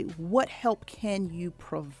to say, what help can you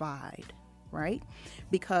provide, right?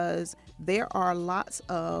 Because there are lots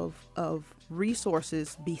of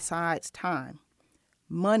resources besides time.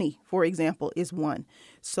 Money, for example, is one.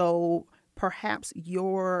 So perhaps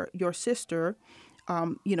your sister,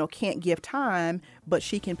 can't give time, but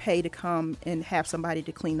she can pay to come and have somebody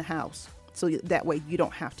to clean the house. So that way you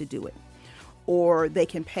don't have to do it. Or they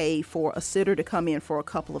can pay for a sitter to come in for a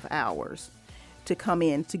couple of hours to come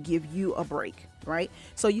in to give you a break, right?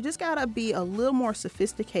 So you just got to be a little more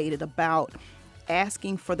sophisticated about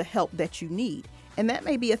asking for the help that you need. And that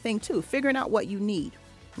may be a thing too, figuring out what you need,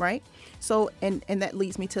 right? So, and that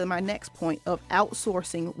leads me to my next point of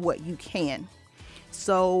outsourcing what you can.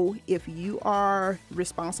 So if you are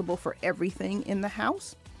responsible for everything in the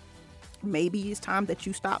house, maybe it's time that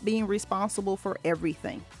you stop being responsible for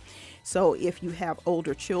everything. So if you have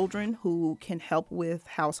older children who can help with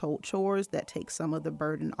household chores, that takes some of the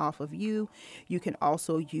burden off of you. You can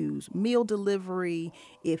also use meal delivery.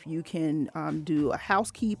 If you can do a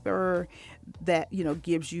housekeeper that,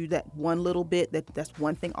 gives you that one little bit, that's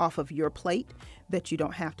one thing off of your plate that you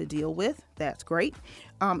don't have to deal with, that's great.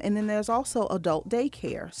 And then there's also adult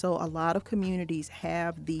daycare. So a lot of communities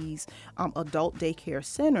have these adult daycare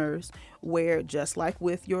centers where, just like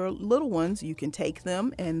with your little ones, you can take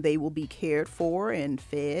them and they will be cared for and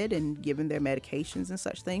fed and given their medications and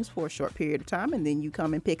such things for a short period of time. And then you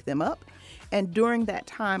come and pick them up. And during that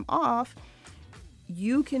time off,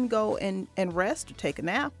 you can go and rest or take a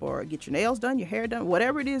nap or get your nails done, your hair done,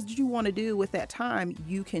 whatever it is that you want to do with that time,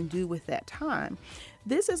 you can do with that time.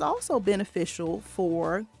 This is also beneficial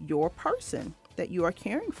for your person that you are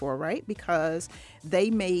caring for, right? Because they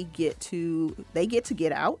get to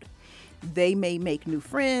get out. They may make new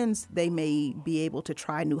friends. They may be able to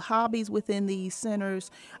try new hobbies within these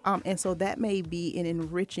centers. And so that may be an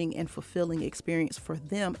enriching and fulfilling experience for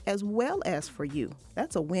them as well as for you.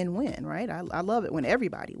 That's a win-win, right? I love it when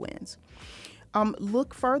everybody wins.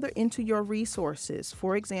 Look further into your resources.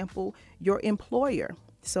 For example, your employer.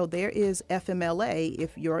 So there is FMLA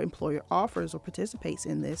if your employer offers or participates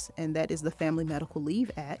in this, and that is the Family Medical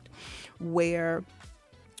Leave Act, where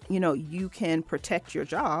you can protect your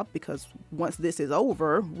job, because once this is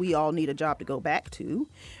over, we all need a job to go back to,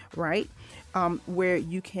 right? Where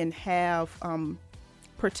you can have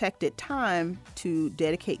protected time to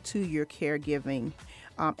dedicate to your caregiving,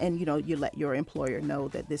 and you let your employer know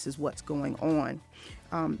that this is what's going on.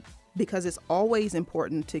 Because it's always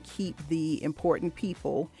important to keep the important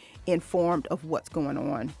people informed of what's going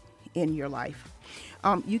on in your life.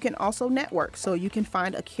 You can also network, so you can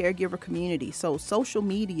find a caregiver community. So social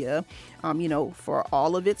media, for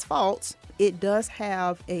all of its faults, it does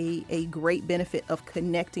have a great benefit of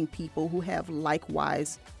connecting people who have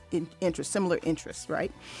likewise similar interests,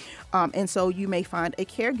 right? And so you may find a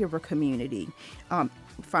caregiver community,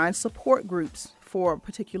 find support groups for a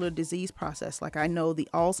particular disease process. Like I know the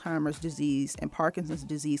Alzheimer's disease and Parkinson's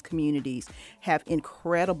disease communities have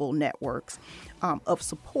incredible networks of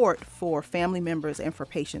support for family members and for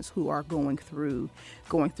patients who are going through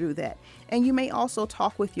that. And you may also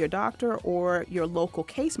talk with your doctor or your local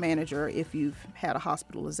case manager if you've had a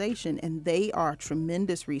hospitalization, and they are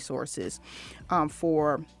tremendous resources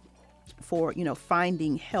for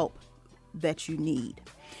finding help that you need.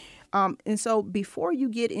 And so before you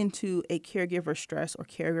get into a caregiver stress or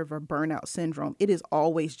caregiver burnout syndrome, it is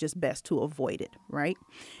always just best to avoid it, right?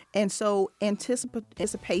 And so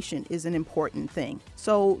anticipation is an important thing.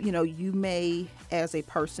 So, you may, as a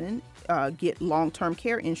person, get long-term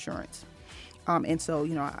care insurance. And so,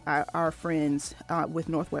 our friends with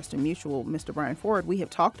Northwestern Mutual, Mr. Brian Ford, we have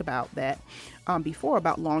talked about that before,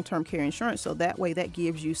 about long-term care insurance. So that way that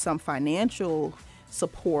gives you some financial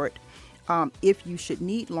support. If you should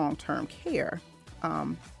need long-term care,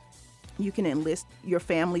 you can enlist your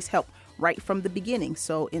family's help right from the beginning.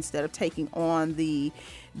 So instead of taking on the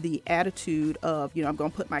attitude of, I'm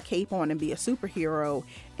going to put my cape on and be a superhero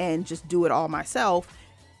and just do it all myself,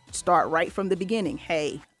 start right from the beginning.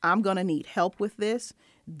 Hey, I'm going to need help with this.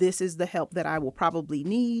 This is the help that I will probably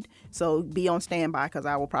need. So be on standby because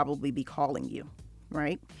I will probably be calling you,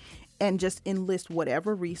 right? And just enlist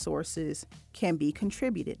whatever resources can be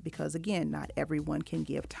contributed, because again, not everyone can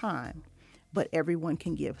give time, but everyone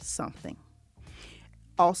can give something.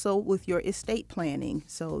 Also with your estate planning.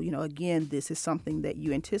 So, again, this is something that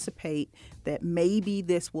you anticipate that maybe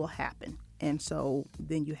this will happen. And so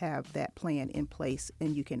then you have that plan in place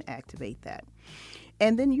and you can activate that.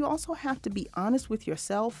 And then you also have to be honest with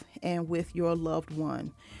yourself and with your loved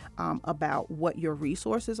one about what your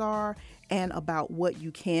resources are and about what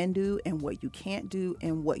you can do and what you can't do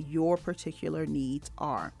and what your particular needs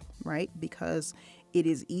are, right? Because it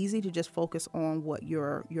is easy to just focus on what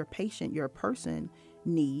your patient, your person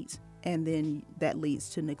needs, and then that leads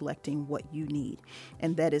to neglecting what you need.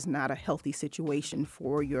 And that is not a healthy situation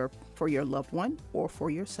for your loved one or for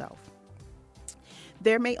yourself.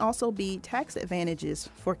 There may also be tax advantages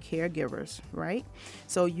for caregivers, right?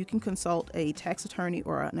 So you can consult a tax attorney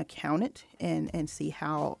or an accountant and see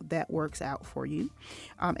how that works out for you.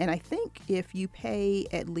 And I think if you pay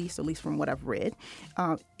at least from what I've read,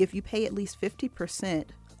 if you pay at least 50%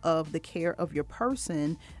 of the care of your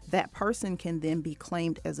person, that person can then be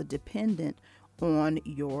claimed as a dependent on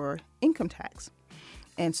your income tax.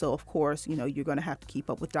 And so, of course, you're going to have to keep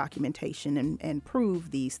up with documentation and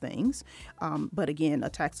prove these things. But again, a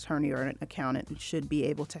tax attorney or an accountant should be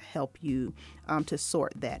able to help you to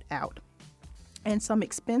sort that out. And some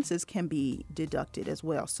expenses can be deducted as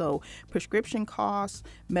well. So prescription costs,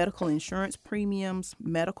 medical insurance premiums,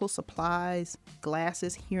 medical supplies,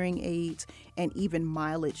 glasses, hearing aids, and even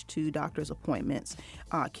mileage to doctor's appointments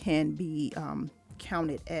can be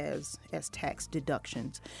counted as tax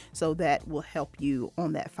deductions. So that will help you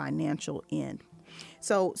on that financial end.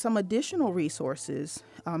 So some additional resources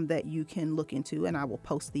that you can look into, and I will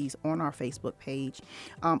post these on our Facebook page,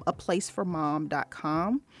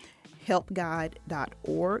 aplaceformom.com,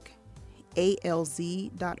 helpguide.org,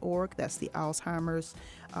 ALZ.org, that's the Alzheimer's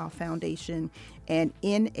Foundation, and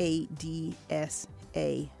NADSA.org.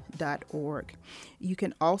 You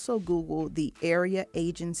can also Google the Area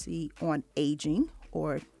Agency on Aging,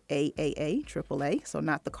 or AAA, so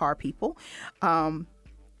not the car people,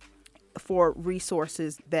 for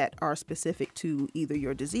resources that are specific to either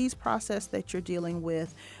your disease process that you're dealing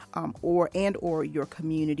with, or your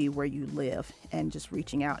community where you live, and just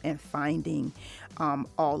reaching out and finding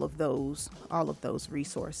all of those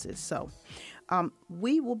resources. So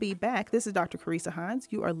we will be back. This is Dr. Carissa Hines.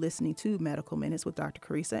 You are listening to Medical Minutes with Dr.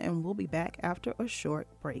 Carissa, and we'll be back after a short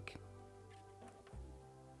break.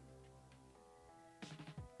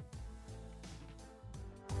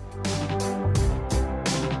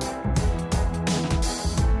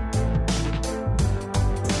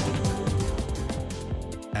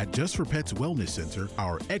 At Just for Pets Wellness Center,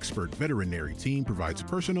 our expert veterinary team provides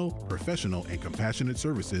personal, professional, and compassionate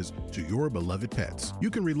services to your beloved pets. You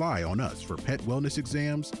can rely on us for pet wellness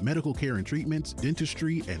exams, medical care and treatments,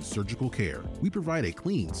 dentistry, and surgical care. We provide a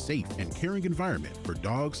clean, safe, and caring environment for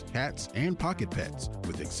dogs, cats, and pocket pets,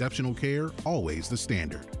 with exceptional care always the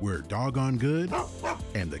standard. We're doggone good,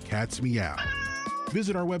 and the cats meow.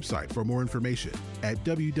 Visit our website for more information at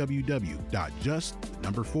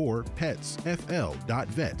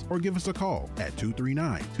www.just4petsfl.vet or give us a call at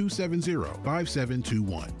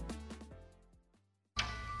 239-270-5721.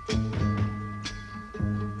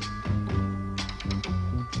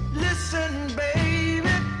 Listen, baby,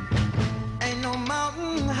 ain't no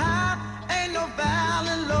mountain high, ain't no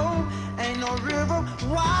valley low, ain't no river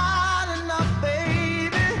wide enough,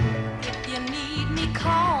 baby. If you need me,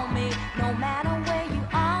 call me, no matter where you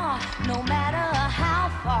are, no matter how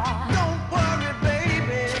far. Don't worry,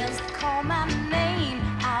 baby, Just call my name,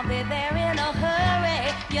 I'll be there in a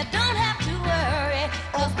hurry. You don't have to worry,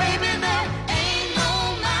 'cause baby, there ain't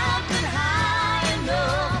no mountain high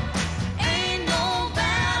enough, ain't no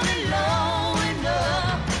valley low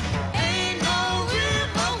enough, ain't no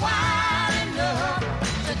river wide enough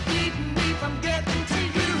to keep me from getting to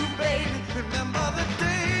you, baby. remember the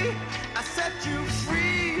day I set you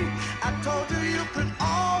free. I told you you could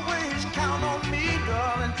always count on me,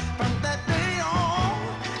 darling. From that day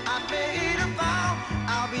on, I made a vow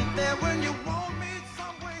I'll be there when you want me,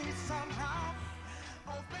 some way, somehow.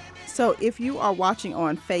 Oh, baby. So if you are watching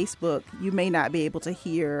on Facebook, you may not be able to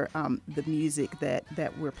hear the music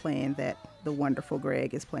that we're playing, that the wonderful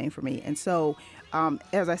Greg is playing for me. And so,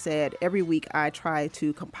 as I said, every week I try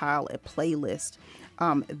to compile a playlist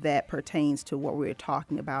that pertains to what we're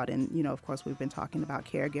talking about. And, of course, we've been talking about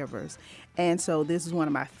caregivers. And so this is one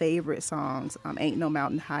of my favorite songs, Ain't No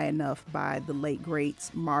Mountain High Enough, by the late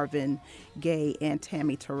greats Marvin Gaye and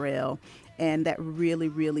Tammy Terrell. And that really,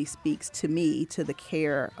 really speaks to me, to the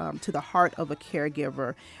care, to the heart of a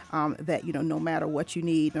caregiver, that, no matter what you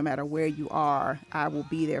need, no matter where you are, I will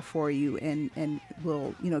be there for you and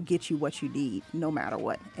will, get you what you need, no matter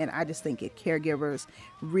what. And I just think caregivers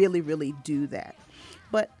really, really do that.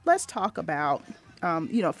 But let's talk about,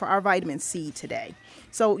 for our vitamin C today.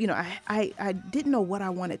 So, I didn't know what I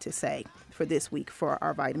wanted to say for this week for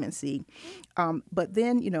our vitamin C. But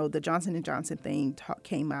then, the Johnson & Johnson thing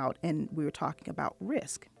came out, and we were talking about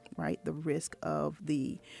risk, right? The risk of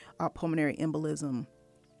the pulmonary embolism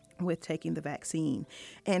with taking the vaccine.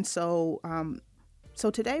 And so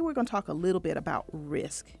today we're going to talk a little bit about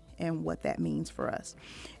risk and what that means for us.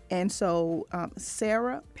 And so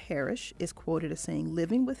Sarah Parrish is quoted as saying,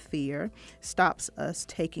 "Living with fear stops us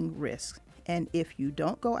taking risks. And if you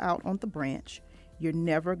don't go out on the branch, you're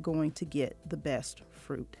never going to get the best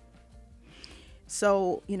fruit."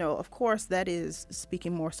 So, of course, that is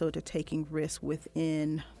speaking more so to taking risks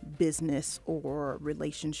within business or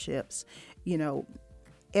relationships.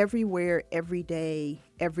 Everywhere, every day,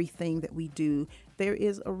 everything that we do, there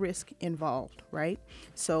is a risk involved, right?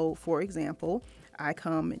 So, for example, I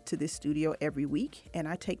come to this studio every week and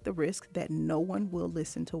I take the risk that no one will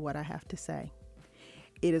listen to what I have to say.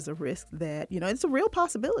 It is a risk that, it's a real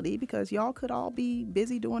possibility because y'all could all be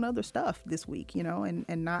busy doing other stuff this week, and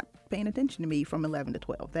not paying attention to me from 11 to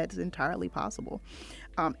 12. That's entirely possible.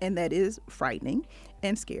 And that is frightening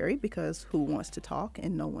and scary because who wants to talk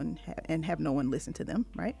and have no one listen to them,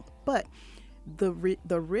 right? But the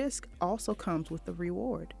risk also comes with the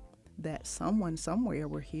reward that someone somewhere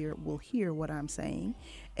will hear what I'm saying,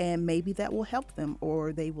 and maybe that will help them,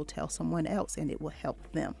 or they will tell someone else and it will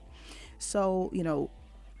help them. So,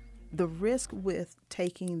 the risk with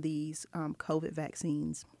taking these COVID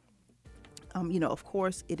vaccines, of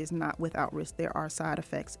course, it is not without risk. There are side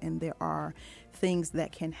effects and there are things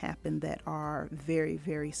that can happen that are very,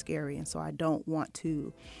 very scary. And so I don't want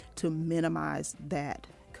to minimize that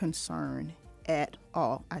concern at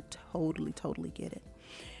all. I totally get it.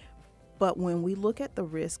 But when we look at the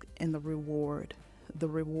risk and the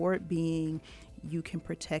reward being you can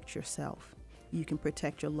protect yourself. You can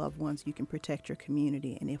protect your loved ones. You can protect your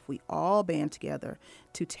community. And if we all band together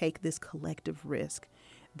to take this collective risk,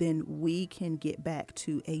 then we can get back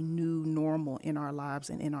to a new normal in our lives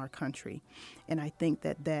and in our country. And I think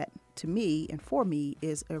that to me and for me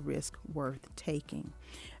is a risk worth taking.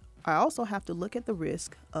 I also have to look at the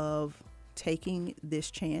risk of taking this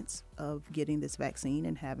chance of getting this vaccine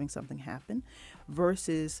and having something happen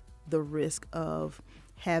versus the risk of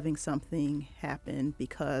having something happen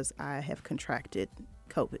because I have contracted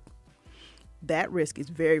COVID. That risk is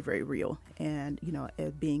very, very real. And,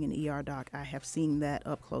 as being an ER doc, I have seen that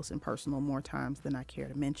up close and personal more times than I care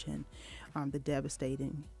to mention. The devastation,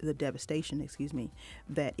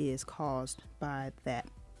 that is caused by that.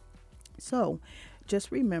 So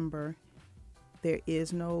just remember, there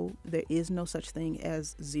is no such thing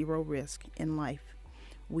as zero risk in life.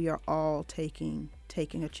 We are all taking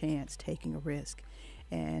a chance, taking a risk,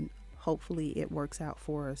 and hopefully it works out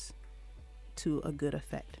for us to a good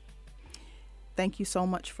effect. Thank you so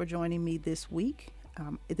much for joining me this week.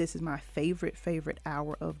 This is my favorite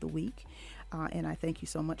hour of the week, and I thank you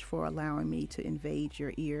so much for allowing me to invade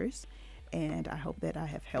your ears, and I hope that I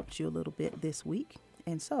have helped you a little bit this week.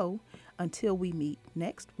 And so, until we meet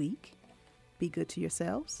next week, be good to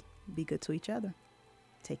yourselves, be good to each other.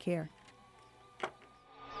 Take care.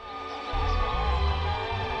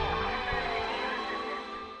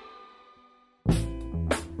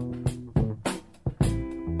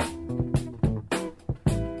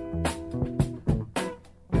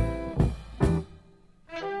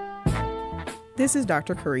 This is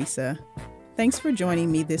Dr. Carissa. Thanks for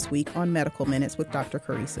joining me this week on Medical Minutes with Dr.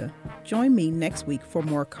 Carissa. Join me next week for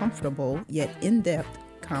more comfortable yet in-depth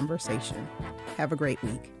conversation. Have a great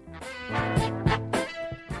week.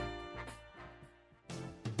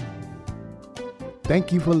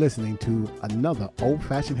 Thank you for listening to another Old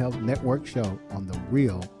Fashioned Health Network show on the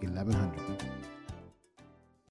Real 1100.